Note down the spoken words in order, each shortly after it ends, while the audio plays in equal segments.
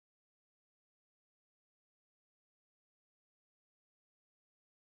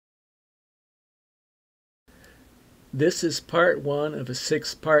This is part 1 of a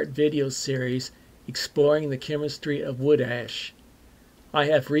 6-part video series exploring the chemistry of wood ash. I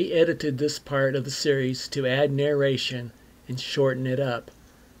have re-edited this part of the series to add narration and shorten it up.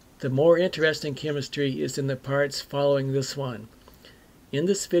 The more interesting chemistry is in the parts following this one. In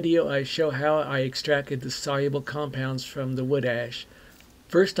this video I show how I extracted the soluble compounds from the wood ash.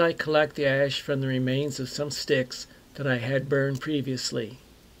 First I collect the ash from the remains of some sticks that I had burned previously.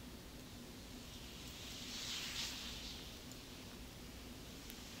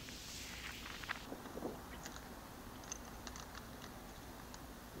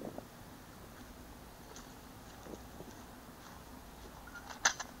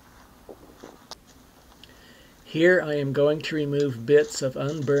 Here I am going to remove bits of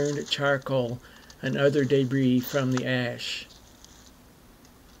unburned charcoal and other debris from the ash.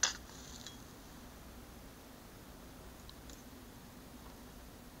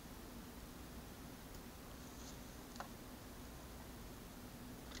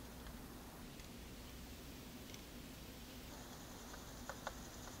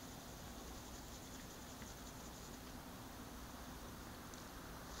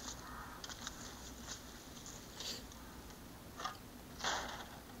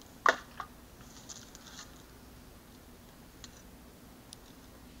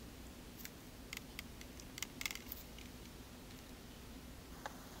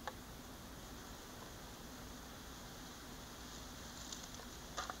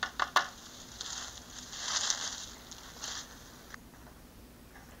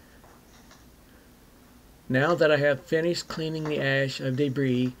 Now that I have finished cleaning the ash of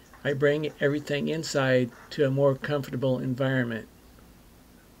debris, I bring everything inside to a more comfortable environment.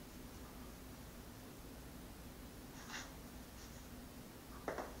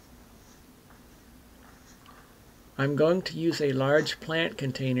 I'm going to use a large plant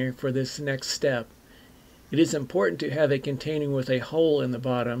container for this next step. It is important to have a container with a hole in the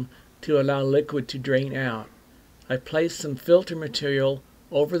bottom to allow liquid to drain out. I place some filter material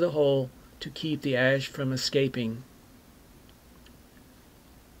over the hole to keep the ash from escaping.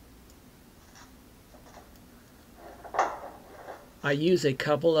 I use a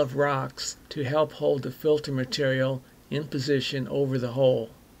couple of rocks to help hold the filter material in position over the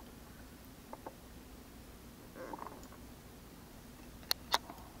hole.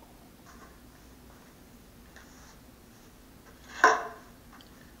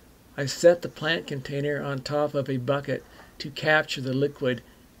 I set the plant container on top of a bucket to capture the liquid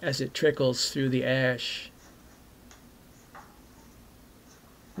as it trickles through the ash.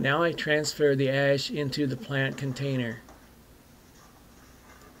 Now I transfer the ash into the plant container.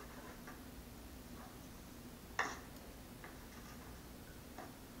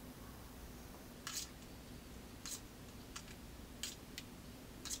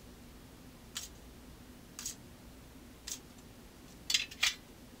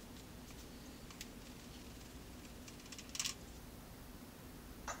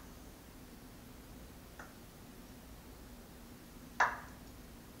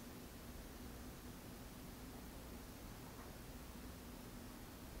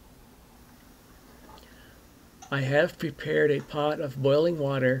 I have prepared a pot of boiling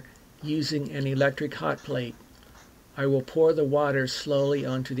water using an electric hot plate. I will pour the water slowly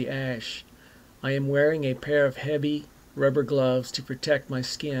onto the ash. I am wearing a pair of heavy rubber gloves to protect my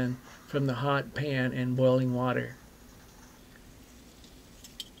skin from the hot pan and boiling water.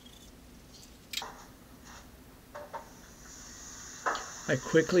 I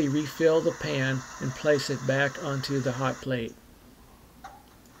quickly refill the pan and place it back onto the hot plate.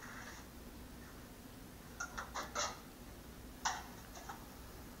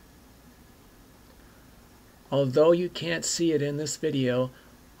 Although you can't see it in this video,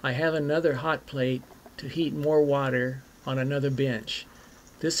 I have another hot plate to heat more water on another bench.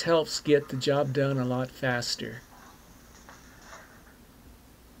 This helps get the job done a lot faster.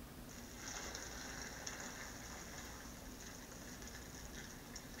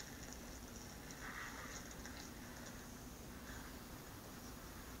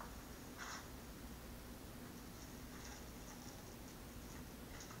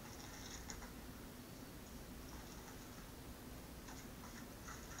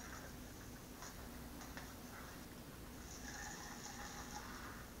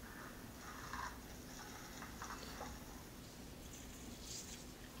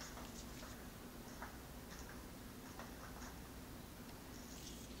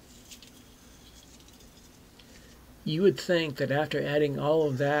 You would think that after adding all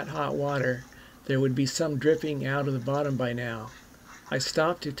of that hot water, there would be some dripping out of the bottom by now. I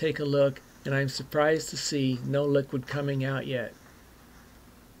stopped to take a look, and I'm surprised to see no liquid coming out yet.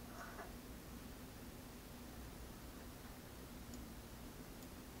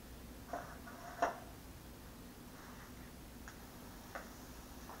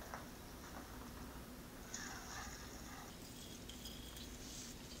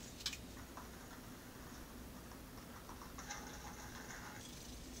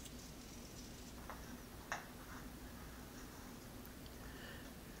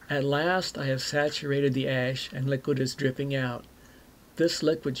 At last I have saturated the ash and liquid is dripping out. This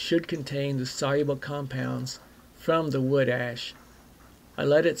liquid should contain the soluble compounds from the wood ash. I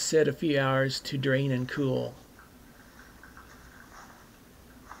let it sit a few hours to drain and cool.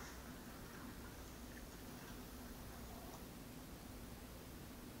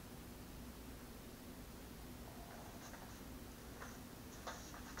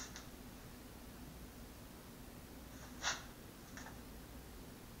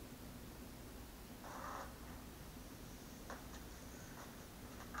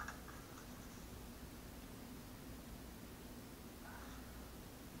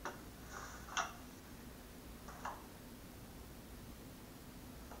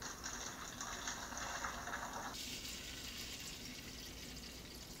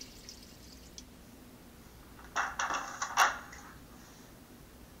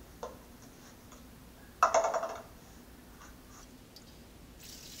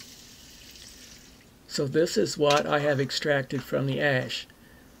 So this is what I have extracted from the ash.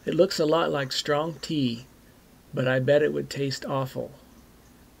 It looks a lot like strong tea, but I bet it would taste awful.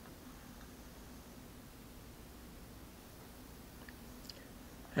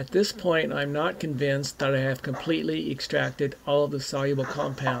 At this point, I'm not convinced that I have completely extracted all of the soluble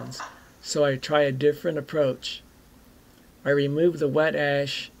compounds, so I try a different approach. I remove the wet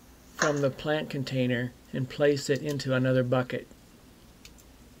ash from the plant container and place it into another bucket.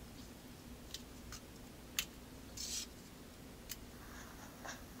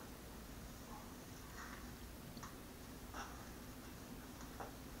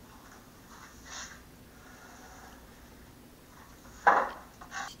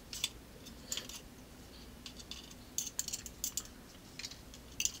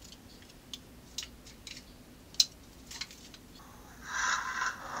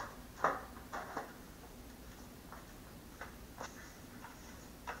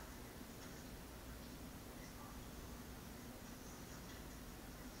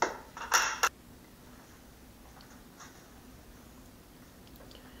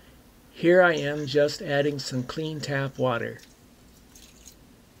 Here I am just adding some clean tap water.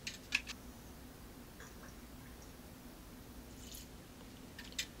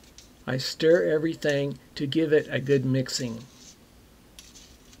 I stir everything to give it a good mixing.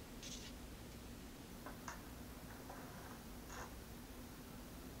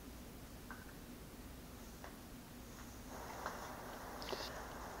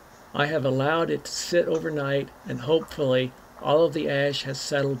 I have allowed it to sit overnight and hopefully all of the ash has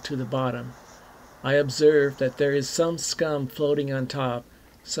settled to the bottom. I observe that there is some scum floating on top,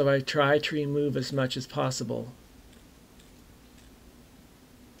 so I try to remove as much as possible.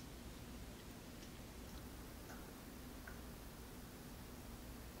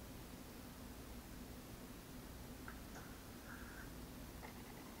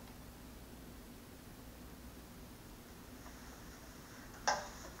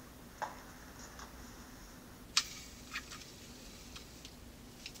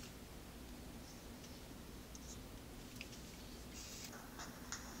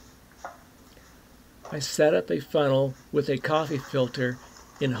 I set up a funnel with a coffee filter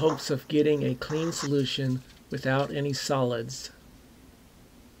in hopes of getting a clean solution without any solids.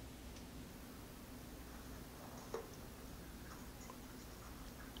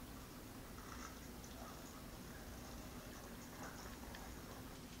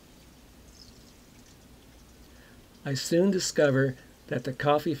 I soon discover that the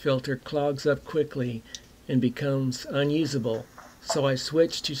coffee filter clogs up quickly and becomes unusable, so I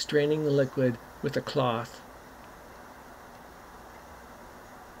switch to straining the liquid with a cloth.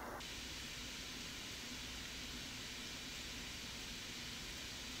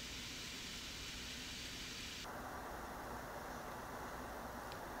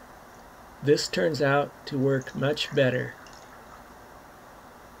 This turns out to work much better.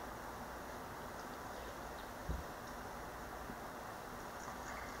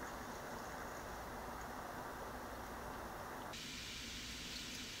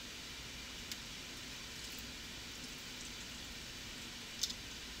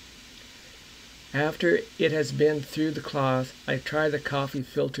 After it has been through the cloth, I try the coffee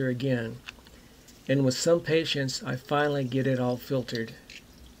filter again, and with some patience I finally get it all filtered.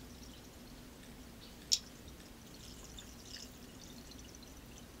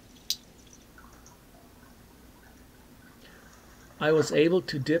 I was able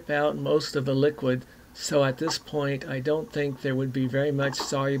to dip out most of the liquid, so at this point I don't think there would be very much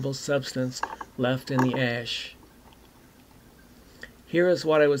soluble substance left in the ash. Here is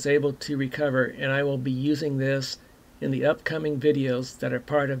what I was able to recover, and I will be using this in the upcoming videos that are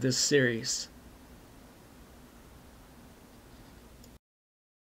part of this series.